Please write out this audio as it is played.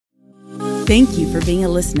Thank you for being a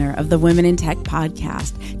listener of the Women in Tech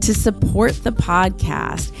podcast. To support the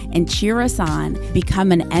podcast and cheer us on,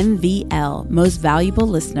 become an MVL, Most Valuable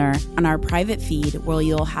Listener, on our private feed where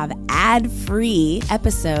you'll have ad-free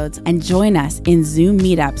episodes and join us in Zoom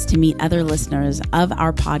meetups to meet other listeners of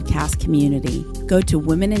our podcast community. Go to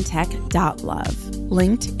womenintech.love,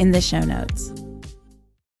 linked in the show notes.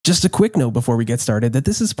 Just a quick note before we get started that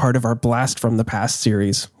this is part of our Blast from the Past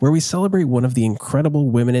series, where we celebrate one of the incredible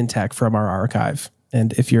women in tech from our archive.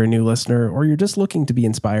 And if you're a new listener or you're just looking to be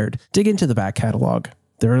inspired, dig into the back catalog.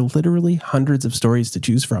 There are literally hundreds of stories to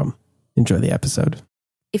choose from. Enjoy the episode.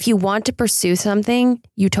 If you want to pursue something,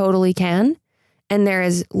 you totally can. And there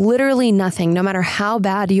is literally nothing, no matter how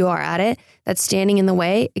bad you are at it, that's standing in the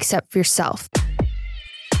way except for yourself.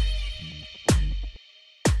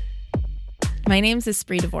 My name's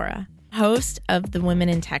Espree Devora, host of the Women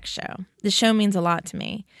in Tech Show. The show means a lot to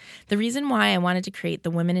me. The reason why I wanted to create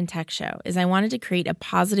the Women in Tech Show is I wanted to create a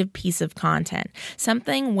positive piece of content,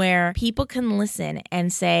 something where people can listen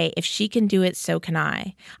and say, if she can do it, so can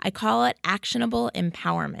I. I call it actionable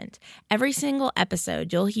empowerment. Every single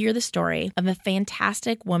episode, you'll hear the story of a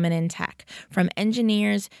fantastic woman in tech, from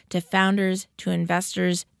engineers to founders to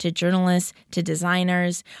investors to journalists to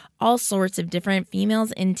designers, all sorts of different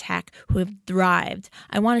females in tech who have thrived.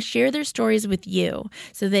 I want to share their stories with you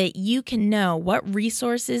so that you can know what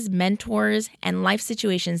resources, mentors, and life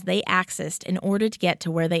situations they accessed in order to get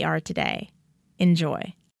to where they are today.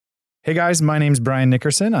 Enjoy. Hey guys, my name's Brian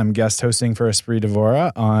Nickerson. I'm guest hosting for Espree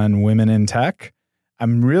Devora on Women in Tech.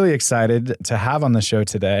 I'm really excited to have on the show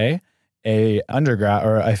today a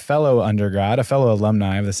fellow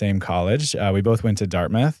alumni of the same college. We both went to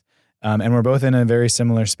Dartmouth, and we're both in a very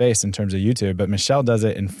similar space in terms of YouTube, but Michelle does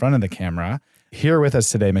it in front of the camera. Here with us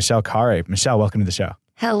today, Michelle Khare. Michelle, welcome to the show.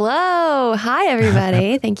 Hello. Hi,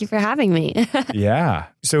 everybody. Thank you for having me. Yeah.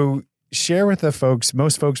 So share with the folks,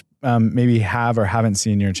 most folks maybe have or haven't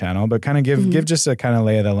seen your channel, but kind of give just a kind of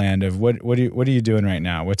lay of the land of what are you doing right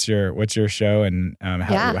now? What's your show and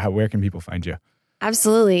where can people find you?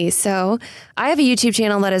 Absolutely. So I have a YouTube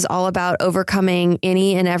channel that is all about overcoming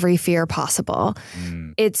any and every fear possible.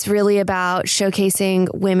 It's really about showcasing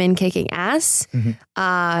women kicking ass.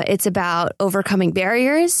 It's about overcoming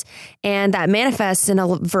barriers, and that manifests in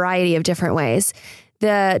a variety of different ways.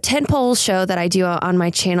 The tentpole show that I do on my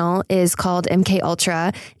channel is called MK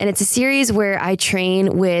Ultra, and it's a series where I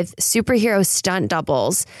train with superhero stunt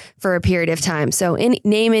doubles for a period of time. So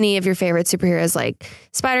name any of your favorite superheroes like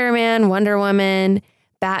Spider-Man, Wonder Woman,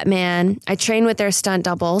 Batman. I train with their stunt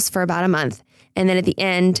doubles for about a month. And then at the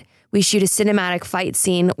end, we shoot a cinematic fight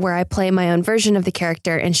scene where I play my own version of the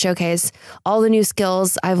character and showcase all the new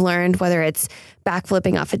skills I've learned, whether it's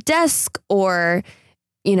backflipping off a desk or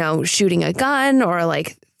shooting a gun or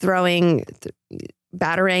like throwing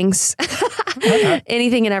batarangs,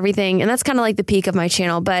 anything and everything. And that's kind of like the peak of my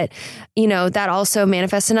channel. But, that also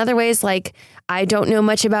manifests in other ways. Like I don't know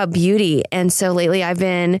much about beauty. And so lately I've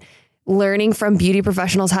been learning from beauty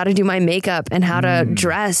professionals how to do my makeup and how to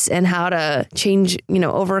dress and how to change,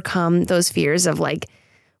 overcome those fears of like,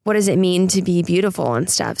 what does it mean to be beautiful and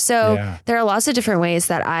stuff? So there are lots of different ways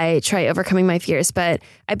that I try overcoming my fears, but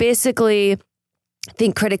I basically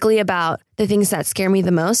think critically about the things that scare me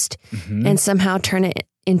the most and somehow turn it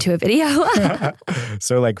into a video.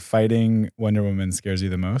 So like fighting Wonder Woman scares you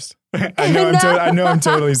the most? I know I'm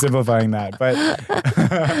totally simplifying that, but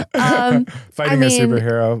fighting a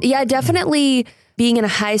superhero. Yeah, definitely being in a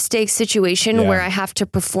high stakes situation where I have to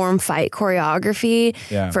perform fight choreography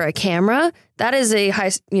for a camera. That is a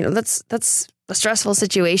high, that's a stressful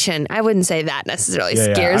situation. I wouldn't say that necessarily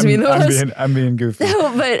scares me the most. I'm being goofy.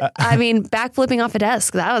 No, but I mean, backflipping off a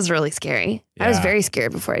desk, that was really scary. I was very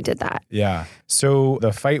scared before I did that. Yeah. So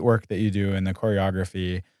the fight work that you do and the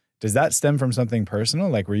choreography, does that stem from something personal?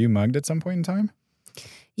 Like, were you mugged at some point in time?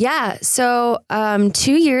 Yeah. So 2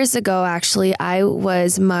 years ago, actually, I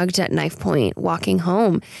was mugged at knife point walking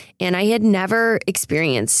home, and I had never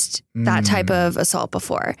experienced that type of assault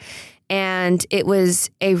before. And it was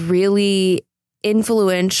a really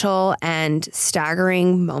influential and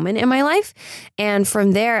staggering moment in my life. And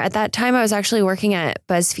from there, at that time, I was actually working at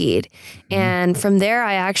BuzzFeed. And from there,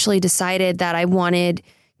 I actually decided that I wanted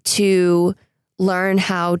to learn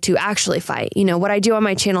how to actually fight. What I do on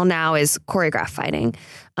my channel now is choreograph fighting.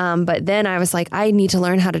 But then I was like, I need to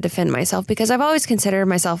learn how to defend myself because I've always considered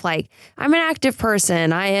myself like, I'm an active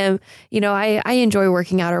person. I am, I enjoy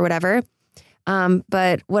working out or whatever.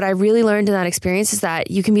 But what I really learned in that experience is that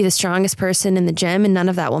you can be the strongest person in the gym and none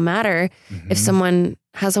of that will matter if someone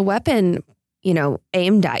has a weapon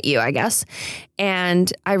aimed at you, I guess.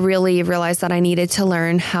 And I really realized that I needed to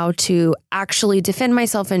learn how to actually defend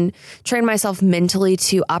myself and train myself mentally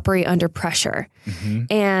to operate under pressure. Mm-hmm.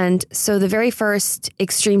 And so the very first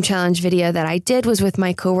extreme challenge video that I did was with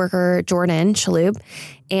my coworker, Jordan Shalhoub.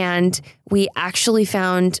 And we actually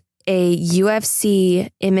found a UFC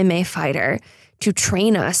MMA fighter to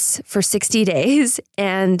train us for 60 days.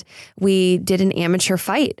 And we did an amateur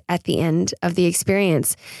fight at the end of the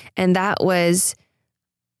experience. And that was,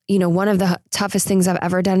 one of the toughest things I've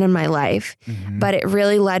ever done in my life. Mm-hmm. But it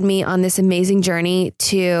really led me on this amazing journey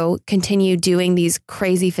to continue doing these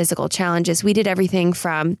crazy physical challenges. We did everything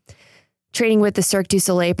from training with the Cirque du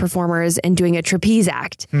Soleil performers and doing a trapeze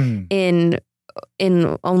act in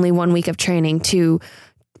only 1 week of training to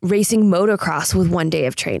racing motocross with 1 day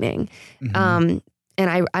of training. Mm-hmm.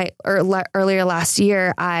 And earlier last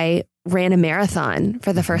year, I ran a marathon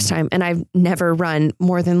for the first time, and I've never run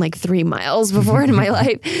more than 3 miles before in my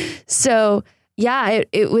life. So yeah,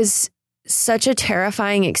 it was such a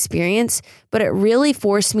terrifying experience, but it really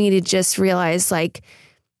forced me to just realize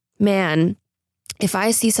man, if I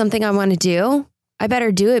see something I want to do, I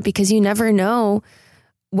better do it, because you never know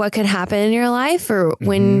what could happen in your life or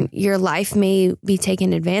when your life may be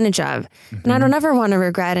taken advantage of. And I don't ever want to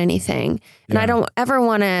regret anything. And I don't ever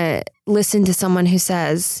want to listen to someone who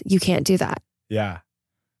says, you can't do that. Yeah,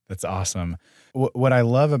 that's awesome. What I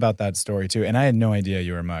love about that story too, and I had no idea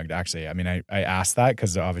you were mugged, actually. I mean, I asked that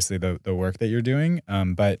because obviously the work that you're doing,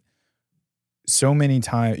 but so many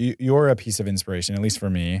times you're a piece of inspiration, at least for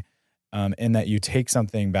me, in that you take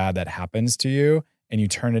something bad that happens to you and you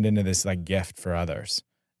turn it into this gift for others.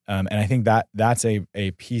 And I think that's a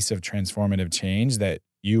piece of transformative change that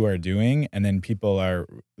you are doing. And then people are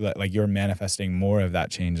you're manifesting more of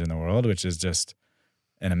that change in the world, which is just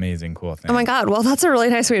an amazing, cool thing. Oh my God. Well, that's a really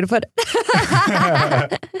nice way to put it.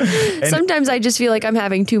 Sometimes I just feel like I'm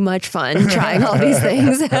having too much fun trying all these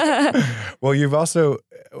things. Well, you've also,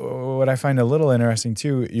 what I find a little interesting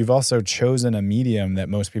too, you've also chosen a medium that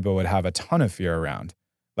most people would have a ton of fear around,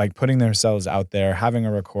 putting themselves out there, having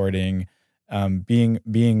a recording,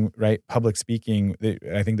 being right, public speaking.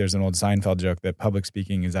 I think there's an old Seinfeld joke that public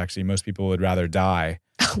speaking is actually, most people would rather die.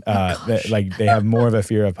 They have more of a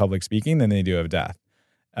fear of public speaking than they do of death.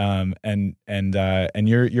 And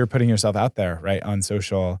you're putting yourself out there, right, on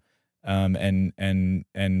social, and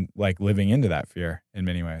living into that fear in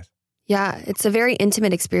many ways. Yeah, it's a very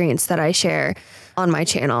intimate experience that I share on my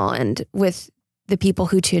channel and with the people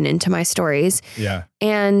who tune into my stories. Yeah.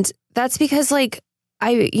 And that's because there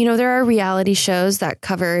are reality shows that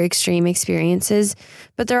cover extreme experiences,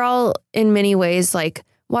 but they're all in many ways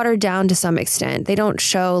watered down to some extent. They don't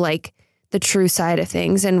show the true side of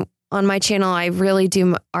things. And on my channel, I really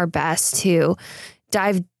do our best to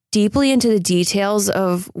dive deeply into the details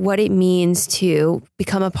of what it means to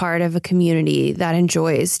become a part of a community that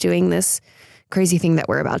enjoys doing this crazy thing that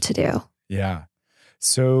we're about to do. Yeah.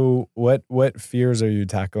 So what fears are you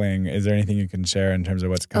tackling? Is there anything you can share in terms of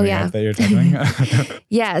what's coming up that you're tackling?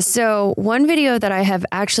 Yeah. So one video that I have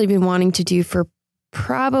actually been wanting to do for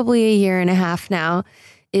probably a year and a half now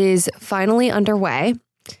is finally underway.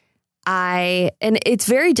 And it's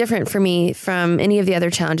very different for me from any of the other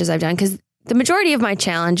challenges I've done, because the majority of my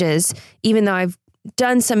challenges, even though I've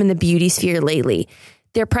done some in the beauty sphere lately,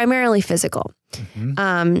 they're primarily physical.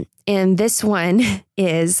 Mm-hmm. And this one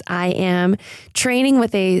is I am training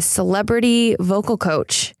with a celebrity vocal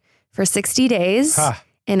coach for 60 days. Huh.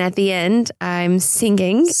 And at the end, I'm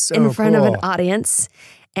singing in front of an audience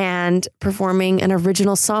and performing an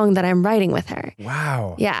original song that I'm writing with her.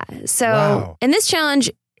 Wow. Yeah. So, and this challenge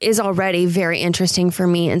is already very interesting for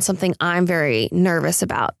me and something I'm very nervous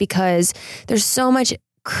about, because there's so much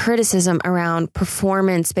criticism around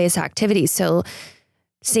performance-based activities. So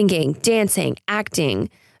singing, dancing, acting,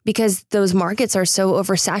 because those markets are so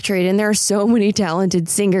oversaturated and there are so many talented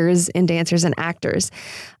singers and dancers and actors.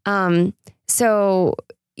 So,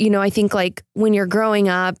 I think when you're growing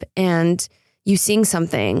up and you sing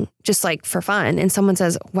something just for fun and someone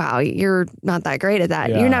says, wow, you're not that great at that.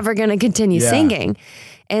 Yeah. You're never going to continue singing.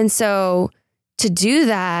 And so to do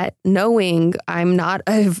that, knowing I'm not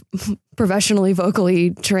a professionally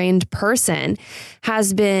vocally trained person,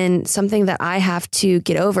 has been something that I have to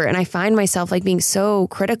get over. And I find myself being so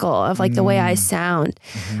critical of the way I sound,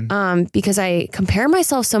 because I compare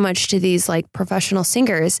myself so much to these professional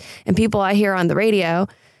singers and people I hear on the radio.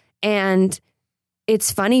 And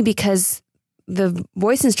it's funny because the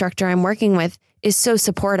voice instructor I'm working with is so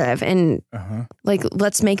supportive and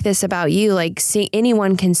let's make this about you.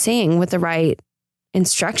 Anyone can sing with the right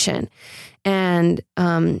instruction. And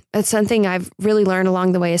that's something I've really learned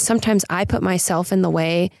along the way, is sometimes I put myself in the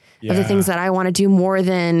way of the things that I want to do more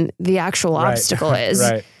than the actual obstacle is.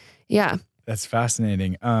 Right. Yeah. That's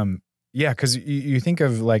fascinating. Yeah. Cause you think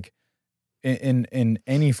of like in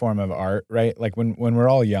any form of art, right? Like when we're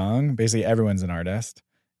all young, basically everyone's an artist.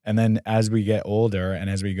 And then as we get older and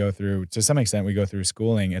as we go through, to some extent, we go through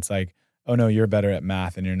schooling, it's like, oh no, you're better at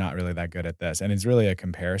math and you're not really that good at this. And it's really a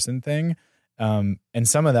comparison thing. And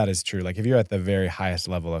some of that is true. Like if you're at the very highest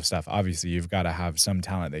level of stuff, obviously you've got to have some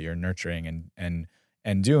talent that you're nurturing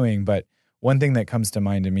and doing. But one thing that comes to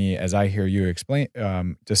mind to me as I hear you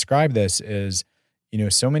describe this is,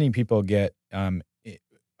 so many people get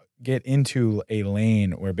into a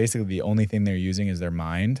lane where basically the only thing they're using is their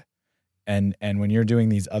mind. And when you're doing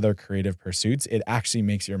these other creative pursuits, it actually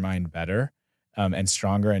makes your mind better and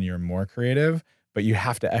stronger, and you're more creative. But you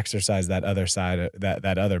have to exercise that other side,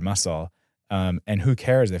 that other muscle. And who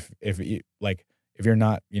cares if you're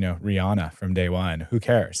not, Rihanna from day one, who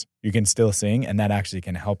cares? You can still sing, and that actually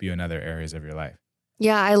can help you in other areas of your life.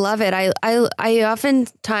 Yeah, I love it. I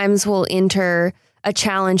oftentimes will enter a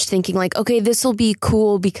challenge thinking like, okay, this will be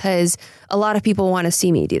cool because a lot of people want to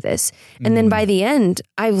see me do this. And then by the end,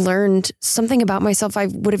 I've learned something about myself I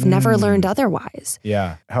would have never learned otherwise.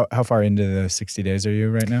 Yeah. How far into the 60 days are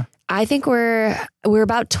you right now? I think we're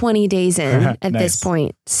about 20 days in at Nice. this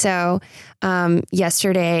point. So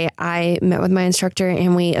yesterday I met with my instructor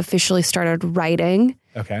and we officially started writing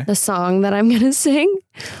the song that I'm going to sing,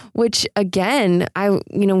 which again,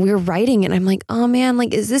 we were writing and I'm like, oh man,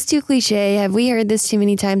 like, is this too cliche? Have we heard this too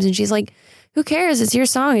many times? And she's like, who cares? It's your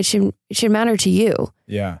song. It should matter to you.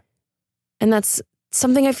 Yeah. And that's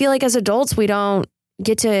something I feel like as adults, we don't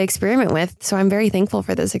get to experiment with. So I'm very thankful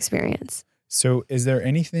for this experience. So is there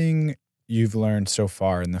anything you've learned so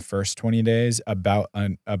far in the first 20 days about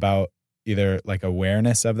either like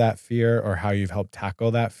awareness of that fear or how you've helped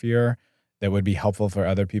tackle that fear that would be helpful for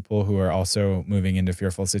other people who are also moving into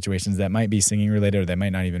fearful situations that might be singing related, or they might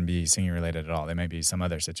not even be singing related at all? They might be some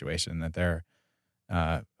other situation that they're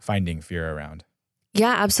finding fear around.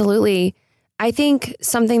 Yeah, absolutely. I think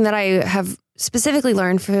something that I have specifically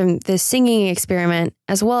learned from this singing experiment,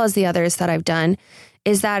 as well as the others that I've done,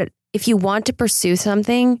 is that if you want to pursue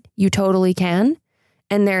something, you totally can.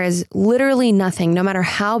 And there is literally nothing, no matter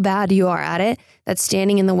how bad you are at it, that's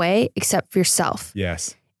standing in the way except for yourself.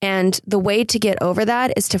 Yes. And the way to get over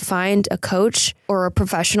that is to find a coach or a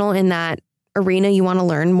professional in that arena you want to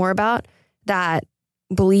learn more about that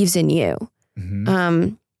believes in you.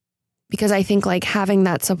 Mm-hmm. Because I think like having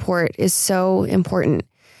that support is so important.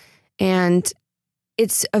 And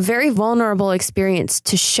it's a very vulnerable experience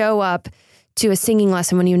to show up to a singing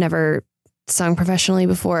lesson when you've never sung professionally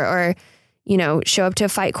before, or, show up to a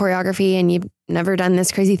fight choreography and you've never done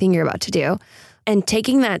this crazy thing you're about to do. And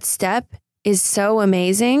taking that step is so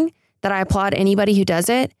amazing that I applaud anybody who does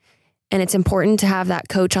it. And it's important to have that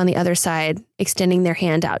coach on the other side extending their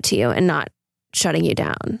hand out to you and not shutting you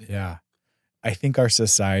down. Yeah. I think our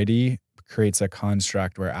society creates a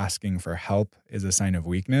construct where asking for help is a sign of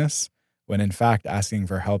weakness, when in fact, asking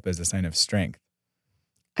for help is a sign of strength.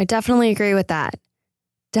 I definitely agree with that.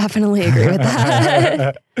 Definitely agree with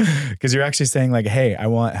that. Because you're actually saying like, hey, I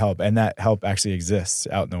want help. And that help actually exists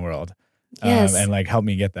out in the world. Yes. And like, help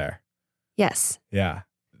me get there. Yes. Yeah.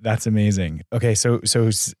 That's amazing. Okay. So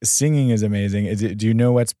singing is amazing. Do you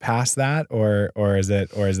know what's past that or is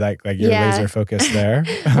that like your laser focus there?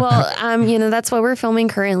 Well, that's what we're filming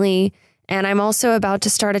currently. And I'm also about to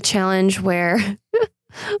start a challenge where,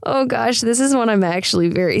 oh gosh, this is one I'm actually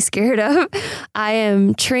very scared of. I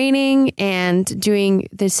am training and doing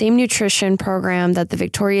the same nutrition program that the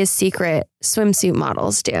Victoria's Secret swimsuit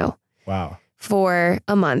models do. Wow. For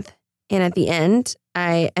a month. And at the end,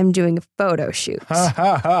 I am doing a photo shoot.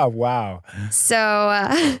 Wow.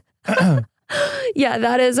 So,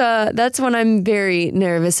 yeah, that's one I'm very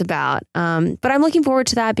nervous about. But I'm looking forward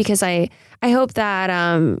to that because I hope that,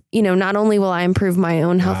 not only will I improve my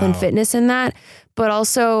own health and fitness in that, but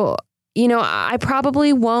also, I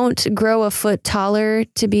probably won't grow a foot taller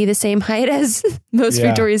to be the same height as most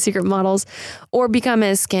Victoria's Secret models or become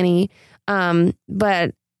as skinny.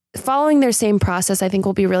 But following their same process, I think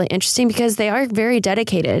will be really interesting because they are very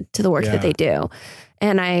dedicated to the work that they do.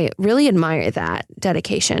 And I really admire that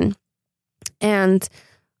dedication. And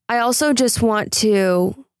I also just want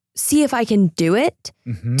to see if I can do it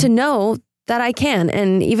to know that I can.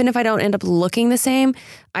 And even if I don't end up looking the same,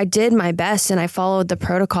 I did my best and I followed the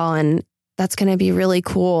protocol, and that's going to be really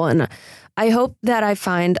cool. And I hope that I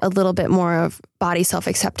find a little bit more of body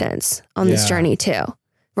self-acceptance on this journey too,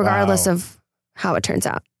 regardless of how it turns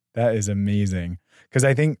out. That is amazing. Because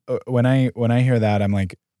I think when I hear that, I'm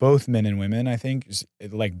like, both men and women, I think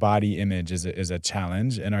like body image is a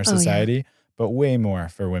challenge in our society. but way more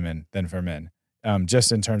for women than for men.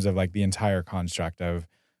 Just in terms of like the entire construct of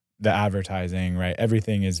the advertising, right?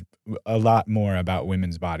 Everything is a lot more about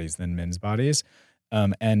women's bodies than men's bodies.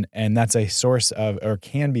 And that's a source of, or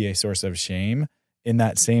can be a source of shame in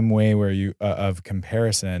that same way where you, of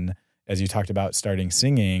comparison, as you talked about starting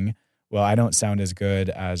singing. Well, I don't sound as good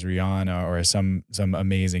as Rihanna or as some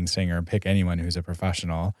amazing singer. Pick anyone who's a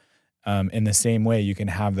professional. In the same way, you can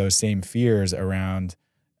have those same fears around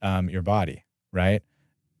your body, right?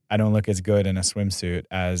 I don't look as good in a swimsuit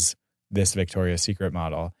as this Victoria's Secret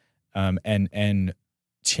model. And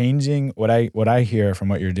changing what I hear from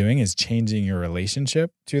what you're doing is changing your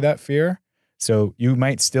relationship to that fear. So you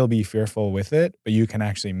might still be fearful with it, but you can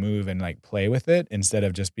actually move and like play with it instead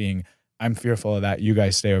of just being, I'm fearful of that. You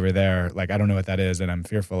guys stay over there. Like, I don't know what that is and I'm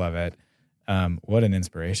fearful of it. What an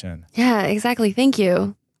inspiration. Yeah, exactly. Thank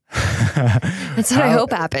you. That's what I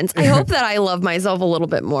hope happens. I hope that I love myself a little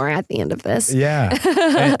bit more at the end of this. Yeah.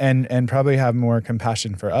 and probably have more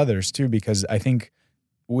compassion for others too, because I think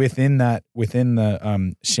within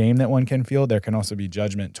the shame that one can feel, there can also be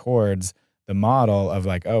judgment towards the model of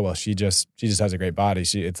like, oh, well, she just has a great body.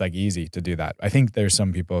 It's like easy to do that. I think there's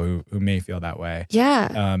some people who may feel that way. Yeah.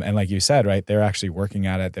 And like you said, right, they're actually working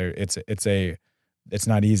at it. It's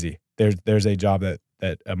not easy. There's a job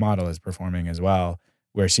that a model is performing as well,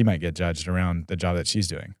 where she might get judged around the job that she's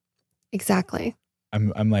doing. Exactly.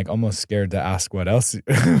 I'm like almost scared to ask what else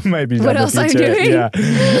might be done. What else I'm doing?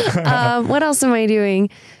 Yeah. What else am I doing?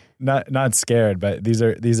 Not scared, but these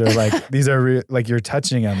are like you're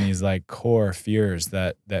touching on these like core fears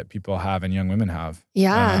that people have and young women have.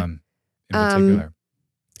 Yeah. In particular.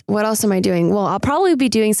 What else am I doing? Well, I'll probably be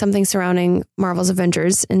doing something surrounding Marvel's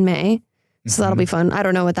Avengers in May. So that'll be fun. I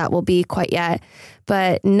don't know what that will be quite yet.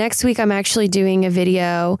 But next week, I'm actually doing a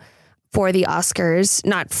video for the Oscars,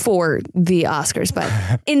 not for the Oscars,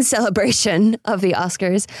 but in celebration of the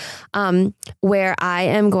Oscars, where I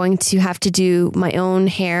am going to have to do my own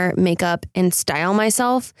hair, makeup, and style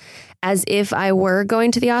myself as if I were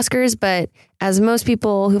going to the Oscars. But as most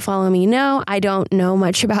people who follow me know, I don't know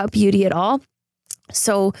much about beauty at all.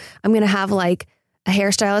 So I'm going to have like a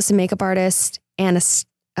hairstylist, a makeup artist, and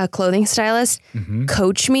a clothing stylist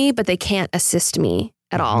coach me, but they can't assist me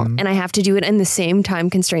at all. And I have to do it in the same time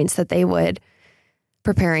constraints that they would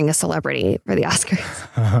preparing a celebrity for the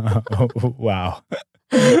Oscars. Wow.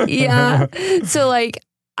 Yeah. So like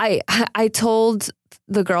I told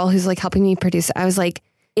the girl who's like helping me produce it, I was like,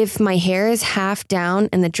 if my hair is half down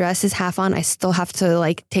and the dress is half on, I still have to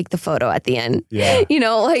like take the photo at the end. Yeah. You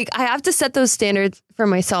know, like I have to set those standards for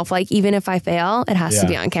myself. Like even if I fail, it has to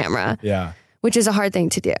be on camera. Yeah. Which is a hard thing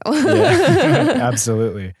to do. Yeah,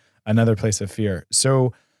 absolutely. Another place of fear.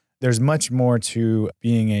 So there's much more to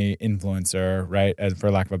being a influencer, right? As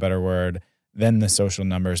for lack of a better word, than the social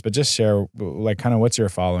numbers. But just share like kind of what's your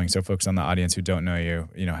following so folks on the audience who don't know you,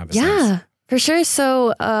 have a sense. Yeah, for sure.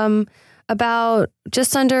 So about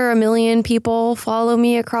just under 1 million people follow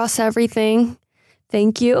me across everything.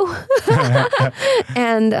 Thank you.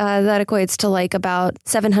 And that equates to like about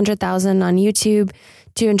 700,000 on YouTube,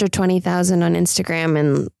 220,000 on Instagram,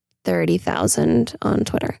 and 30,000 on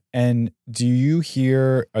Twitter. And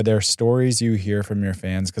are there stories you hear from your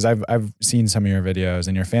fans? Because I've seen some of your videos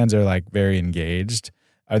and your fans are like very engaged.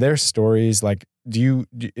 Are there stories like,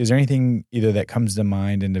 is there anything either that comes to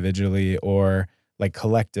mind individually or like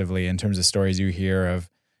collectively in terms of stories you hear of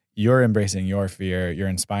you're embracing your fear, you're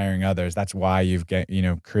inspiring others. That's why you've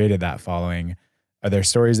created that following. Are there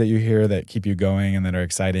stories that you hear that keep you going and that are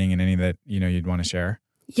exciting and any that, you'd want to share?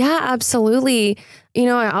 Yeah, absolutely.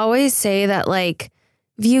 I always say that like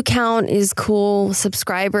view count is cool.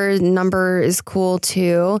 Subscriber number is cool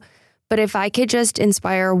too. But if I could just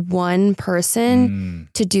inspire one person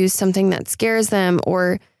to do something that scares them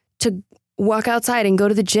or to walk outside and go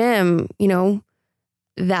to the gym,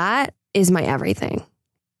 that is my everything.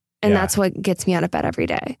 And that's what gets me out of bed every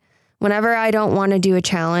day. Whenever I don't want to do a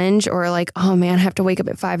challenge or like, oh man, I have to wake up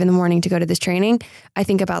at 5 a.m. to go to this training, I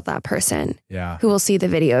think about that person who will see the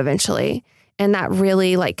video eventually. And that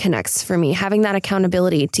really like connects for me, having that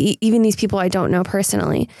accountability to even these people I don't know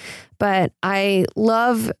personally. But I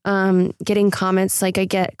love getting comments. Like I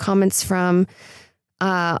get comments from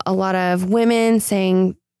a lot of women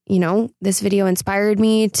saying, this video inspired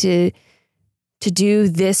me to do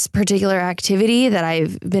this particular activity that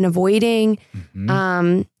I've been avoiding.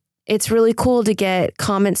 It's really cool to get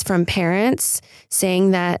comments from parents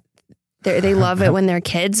saying that they love it when their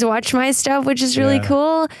kids watch my stuff, which is really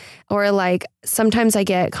cool. Or like sometimes I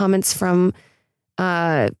get comments from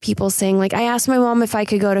people saying like, I asked my mom if I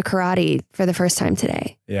could go to karate for the first time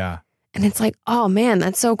today. Yeah. And it's like, oh man,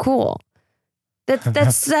 that's so cool.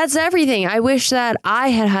 That's everything. I wish that I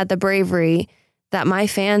had the bravery that my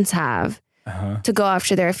fans have to go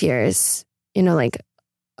after their fears, like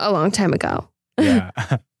a long time ago. Yeah.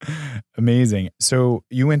 Amazing. So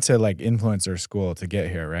you went to like influencer school to get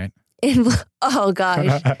here, right? Oh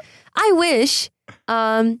gosh. I wish.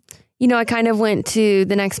 I kind of went to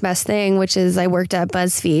the next best thing, which is I worked at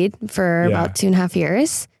BuzzFeed for about 2.5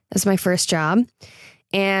 years. That's my first job.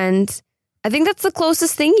 And I think that's the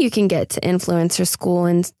closest thing you can get to influencer school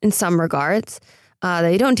in some regards.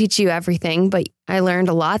 They don't teach you everything, but I learned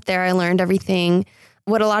a lot there. I learned everything.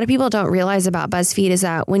 What a lot of people don't realize about BuzzFeed is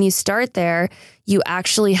that when you start there, you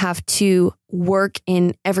actually have to work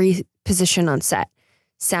in every position on set.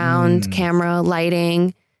 Sound, camera,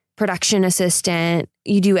 lighting, production assistant,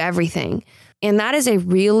 you do everything. And that is a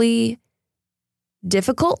really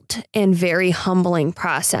difficult and very humbling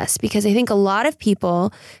process, because I think a lot of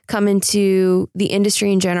people come into the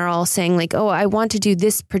industry in general saying like, oh, I want to do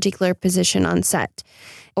this particular position on set,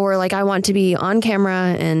 or like I want to be on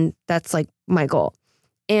camera and that's like my goal.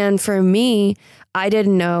 And for me, I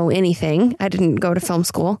didn't know anything. I didn't go to film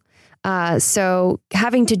school. So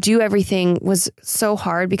having to do everything was so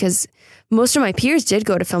hard, because most of my peers did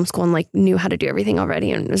go to film school and like knew how to do everything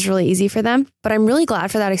already, and it was really easy for them. But I'm really glad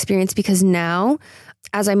for that experience, because now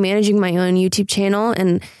as I'm managing my own YouTube channel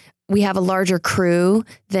and we have a larger crew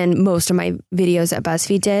than most of my videos at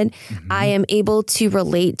BuzzFeed did, I am able to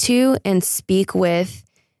relate to and speak with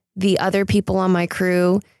the other people on my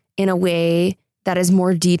crew in a way that is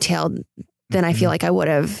more detailed than I feel like I would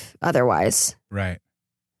have otherwise. Right.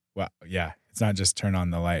 Well, yeah. It's not just turn on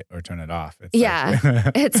the light or turn it off. It's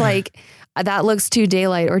it's like that looks too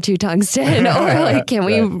daylight or too tungsten, or like, can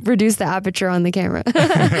we reduce the aperture on the camera?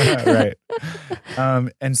 Right.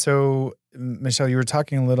 And so, Michelle, you were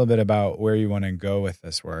talking a little bit about where you want to go with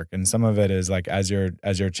this work, and some of it is like as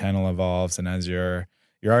your channel evolves and as you're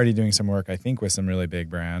already doing some work, I think, with some really big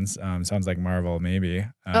brands. Sounds like Marvel, maybe.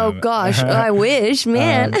 Oh gosh, I wish,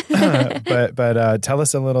 man. But tell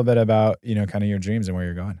us a little bit about kind of your dreams and where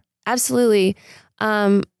you're going. Absolutely.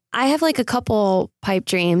 I have like a couple pipe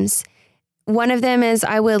dreams. One of them is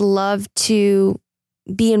I would love to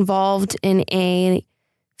be involved in a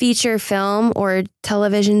feature film or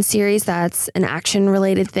television series that's an action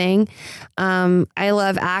related thing. I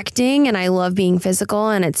love acting and I love being physical,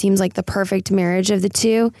 and it seems like the perfect marriage of the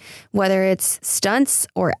two. Whether it's stunts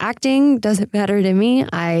or acting, doesn't matter to me.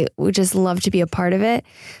 I would just love to be a part of it.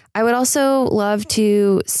 I would also love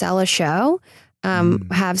to sell a show.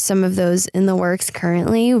 Have some of those in the works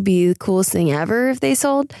currently. It would be the coolest thing ever if they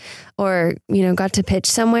sold, or, got to pitch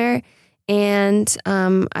somewhere. And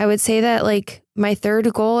I would say that like my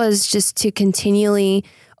third goal is just to continually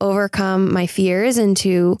overcome my fears and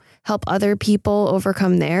to help other people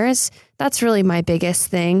overcome theirs. That's really my biggest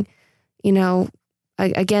thing.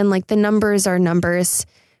 Again, like the numbers are numbers,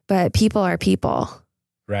 but people are people.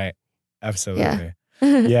 Right. Absolutely.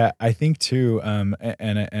 Yeah, I think too,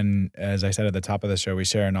 and as I said at the top of the show, we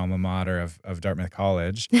share an alma mater of Dartmouth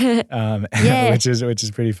College, which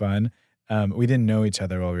is pretty fun. We didn't know each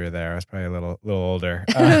other while we were there. I was probably a little older,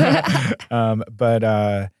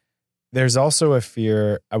 but there's also a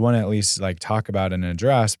fear I want to at least like talk about and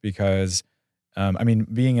address, because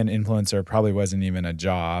being an influencer probably wasn't even a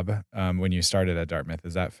job when you started at Dartmouth.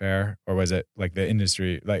 Is that fair, or was it like the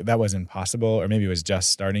industry like that wasn't possible, or maybe it was just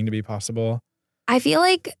starting to be possible? I feel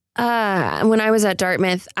like when I was at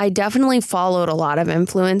Dartmouth, I definitely followed a lot of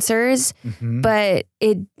influencers, but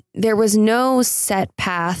there was no set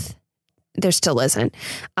path. There still isn't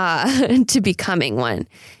to becoming one.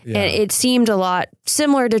 Yeah. And it seemed a lot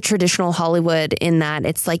similar to traditional Hollywood in that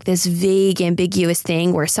it's like this vague, ambiguous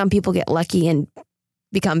thing where some people get lucky and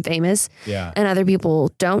become famous and other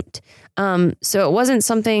people don't. So it wasn't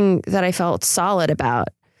something that I felt solid about.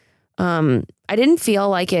 I didn't feel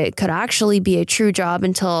like it could actually be a true job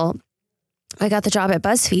until I got the job at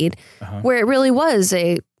BuzzFeed, where it really was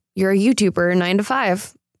you're a YouTuber 9 to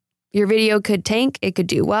 5. Your video could tank, it could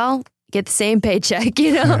do well, get the same paycheck,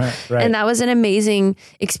 Right. And that was an amazing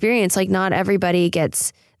experience. Like not everybody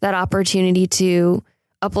gets that opportunity to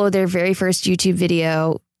upload their very first YouTube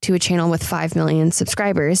video to a channel with 5 million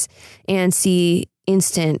subscribers and see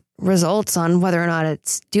instant results on whether or not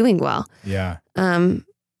it's doing well. Yeah.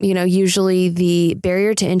 Usually the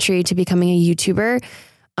barrier to entry to becoming a YouTuber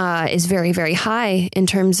is very, very high in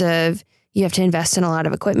terms of you have to invest in a lot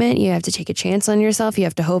of equipment. You have to take a chance on yourself. You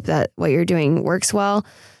have to hope that what you're doing works well.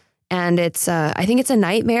 And I think it's a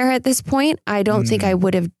nightmare at this point. I don't think I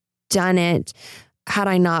would have done it had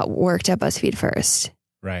I not worked at BuzzFeed first.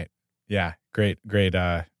 Right. Yeah. Great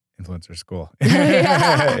influencer school,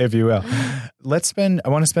 if you will. I want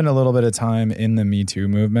to spend a little bit of time in the Me Too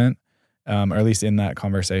movement, or at least in that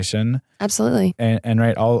conversation. Absolutely. And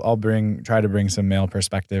right, I'll try to bring some male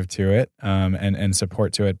perspective to it, and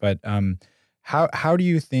support to it. But how do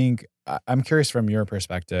you think? I'm curious from your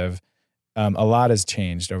perspective. A lot has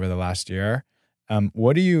changed over the last year.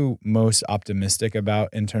 What are you most optimistic about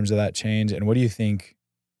in terms of that change, and what do you think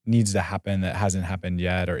needs to happen that hasn't happened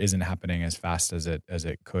yet or isn't happening as fast as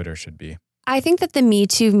it could or should be? I think that the Me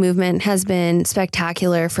Too movement has been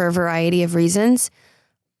spectacular for a variety of reasons.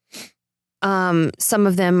 Some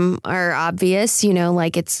of them are obvious,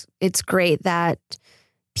 like it's great that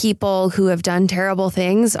people who have done terrible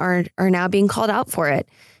things are now being called out for it.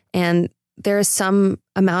 And there's some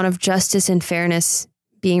amount of justice and fairness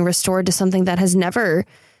being restored to something that has never,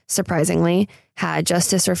 surprisingly, had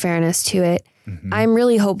justice or fairness to it. Mm-hmm. I'm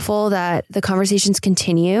really hopeful that the conversations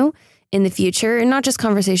continue in the future, and not just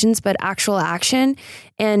conversations, but actual action,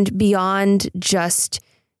 and beyond just,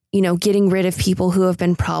 getting rid of people who have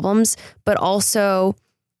been problems, but also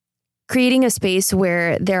creating a space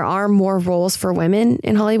where there are more roles for women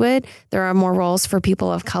in Hollywood. There are more roles for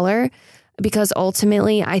people of color, because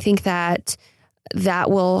ultimately I think that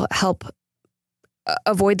will help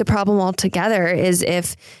avoid the problem altogether, is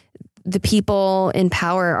if the people in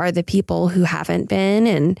power are the people who haven't been,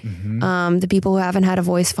 and the people who haven't had a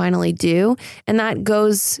voice finally do. And that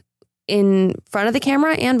goes in front of the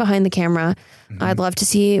camera and behind the camera. Mm-hmm. I'd love to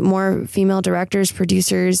see more female directors,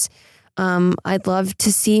 producers. I'd love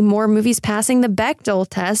to see more movies passing the Bechdel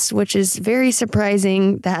test, which is very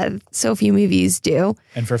surprising that so few movies do.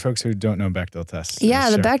 And for folks who don't know Bechdel test. Yeah,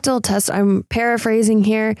 the Bechdel test, I'm paraphrasing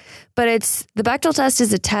here, but the Bechdel test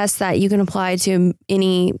is a test that you can apply to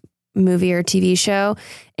any movie or TV show.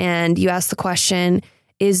 And you ask the question,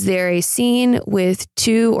 is there a scene with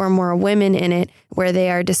 2 or more women in it where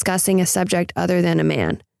they are discussing a subject other than a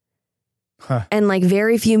man? Huh. And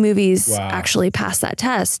very few movies actually pass that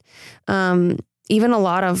test. Even a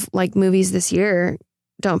lot of movies this year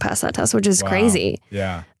don't pass that test, which is crazy.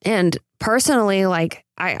 Yeah. And personally,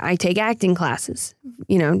 I take acting classes,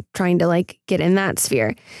 trying to get in that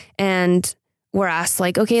sphere. And we're asked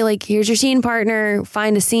okay, here's your scene partner,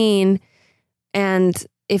 find a scene. And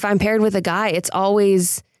if I'm paired with a guy, it's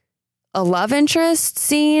always a love interest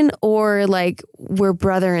scene or we're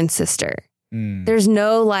brother and sister. There's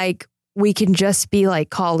no we can just be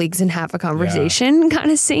colleagues and have a conversation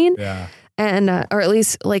kind of scene. Yeah. And, or at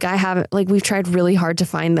least I haven't, we've tried really hard to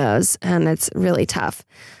find those, and it's really tough.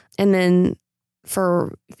 And then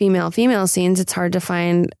for female scenes, it's hard to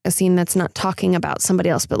find a scene that's not talking about somebody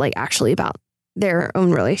else, but actually about their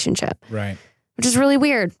own relationship. Right. Which is really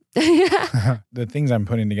weird. The things I'm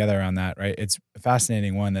putting together on that, right? It's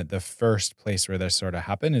fascinating, one, that the first place where this sort of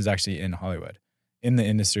happened is actually in Hollywood, in the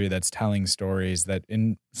industry that's telling stories that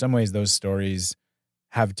in some ways those stories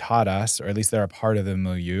have taught us, or at least they're a part of the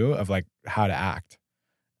milieu of how to act.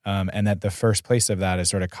 And that the first place of that is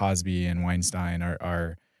sort of Cosby and Weinstein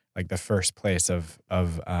are the first place of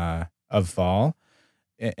fall.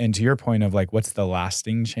 And to your point of what's the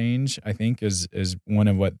lasting change, I think is one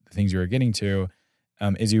of what the things you were getting to,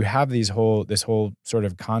 is you have this whole sort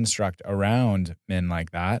of construct around men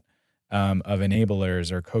like that, of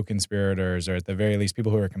enablers or co-conspirators, or at the very least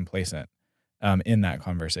people who are complacent in that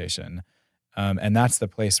conversation. And that's the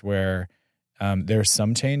place where there's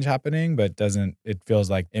some change happening, but it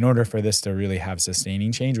feels like in order for this to really have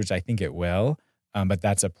sustaining change, which I think it will, but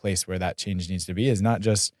that's a place where that change needs to be, is not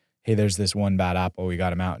just, hey, there's this one bad apple, we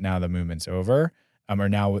got him out, now the movement's over, or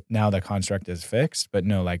now the construct is fixed, but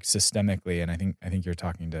no, systemically. And I think you're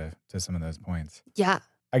talking to some of those points. Yeah.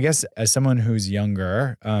 I guess as someone who's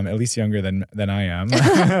younger, at least younger than I am,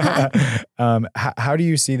 how do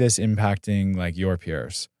you see this impacting your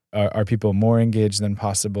peers? Are people more engaged than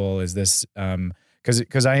possible? Is this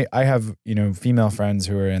because I have female friends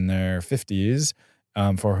who are in their 50s,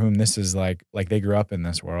 for whom this is like they grew up in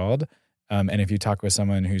this world, and if you talk with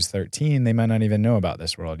someone who's 13, they might not even know about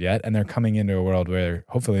this world yet, and they're coming into a world where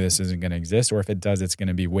hopefully this isn't going to exist, or if it does, it's going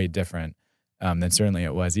to be way different than certainly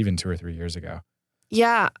it was even 2 or 3 years ago.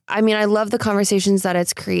 Yeah. I mean, I love the conversations that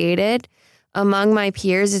it's created among my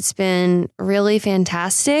peers. It's been really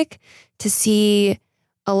fantastic to see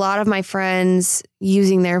a lot of my friends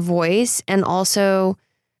using their voice and also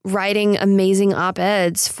writing amazing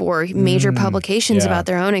op-eds for major publications about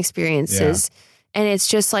their own experiences. Yeah. And it's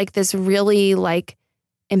just this really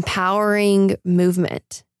empowering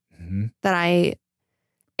movement that I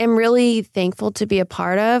am really thankful to be a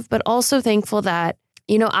part of, but also thankful that,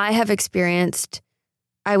 I have experienced,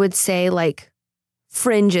 I would say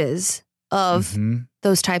fringes of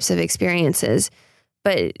those types of experiences.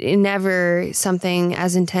 but never something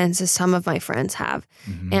as intense as some of my friends have.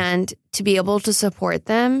 Mm-hmm. And to be able to support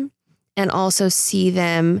them and also see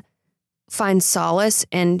them find solace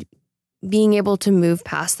and being able to move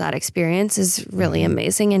past that experience is really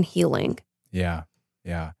amazing and healing. Yeah.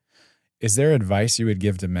 Yeah. Is there advice you would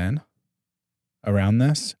give to men around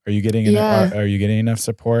this? Are you getting are you getting enough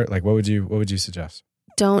support? Like what would you suggest?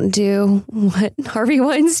 Don't do what Harvey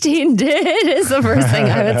Weinstein did is the first thing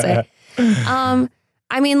I would say.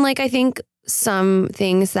 I mean, like, I think some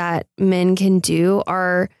things that men can do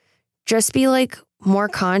are just be like more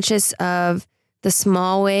conscious of the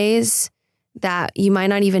small ways that you might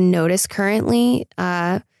not even notice currently,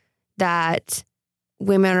 that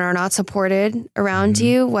women are not supported around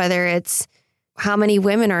you, whether it's how many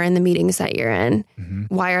women are in the meetings that you're in.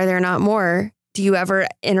 Why are there not more? Do you ever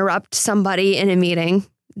interrupt somebody in a meeting?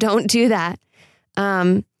 Don't do that.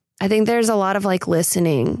 I think there's a lot of like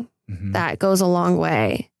listening that goes a long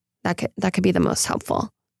way. That could be the most helpful.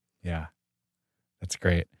 Yeah, that's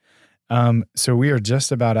great. So we are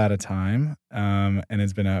just about out of time, and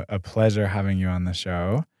it's been a pleasure having you on the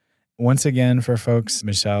show. Once again, for folks,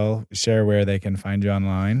 Michelle, share where they can find you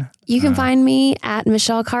online. You can find me at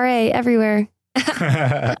Michelle Carre everywhere.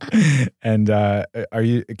 And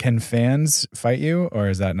can fans fight you, or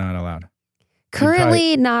is that not allowed?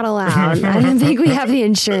 Currently not allowed. I don't think we have the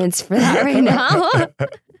insurance for that right now.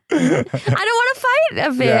 I don't want to fight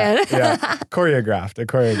a fan. Yeah. Choreographed.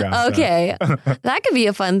 Okay. That could be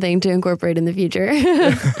a fun thing to incorporate in the future.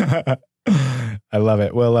 I love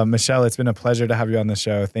it. Well, Michelle, it's been a pleasure to have you on the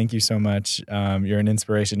show. Thank you so much. You're an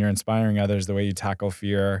inspiration. You're inspiring others, the way you tackle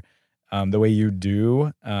fear, the way you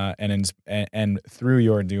do, and through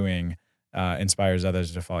your doing, inspires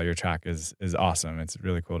others to follow your track is awesome. It's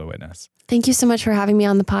really cool to witness. Thank you so much for having me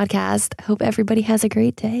on the podcast. I hope everybody has a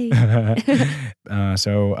great day.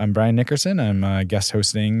 So I'm Brian Nickerson. I'm guest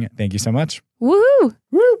hosting. Thank you so much. Woo!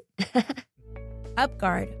 Woo!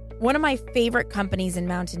 UpGuard, one of my favorite companies in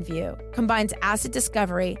Mountain View, combines asset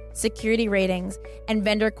discovery, security ratings, and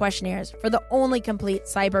vendor questionnaires for the only complete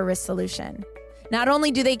cyber risk solution. Not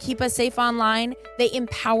only do they keep us safe online, they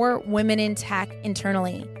empower women in tech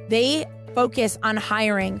internally. They focus on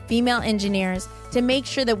hiring female engineers to make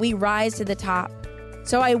sure that we rise to the top.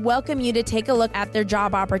 So I welcome you to take a look at their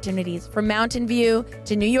job opportunities from Mountain View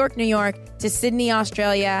to New York to Sydney,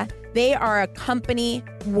 Australia. They are a company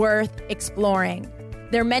worth exploring.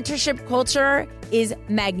 Their mentorship culture is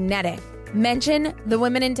magnetic. Mention the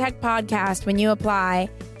Women in Tech podcast when you apply.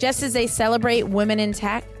 Just as they celebrate women in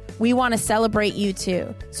tech, we want to celebrate you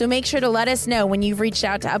too. So make sure to let us know when you've reached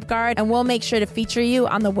out to UpGuard, and we'll make sure to feature you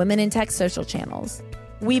on the Women in Tech social channels.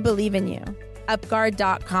 We believe in you.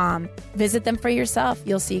 UpGuard.com. Visit them for yourself.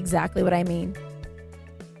 You'll see exactly what I mean.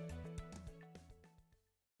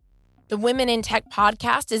 The Women in Tech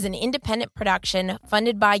podcast is an independent production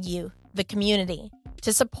funded by you, the community.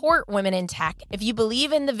 To support Women in Tech, if you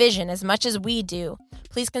believe in the vision as much as we do,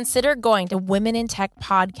 please consider going to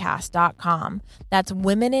womenintechpodcast.com. That's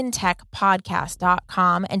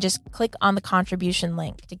womenintechpodcast.com, and just click on the contribution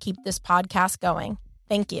link to keep this podcast going.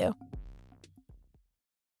 Thank you.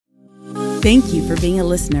 Thank you for being a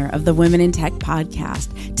listener of the Women in Tech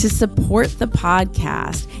podcast. To support the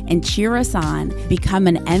podcast and cheer us on, become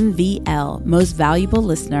an MVL, Most Valuable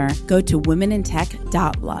Listener, go to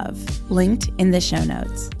womenintech.love, linked in the show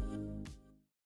notes.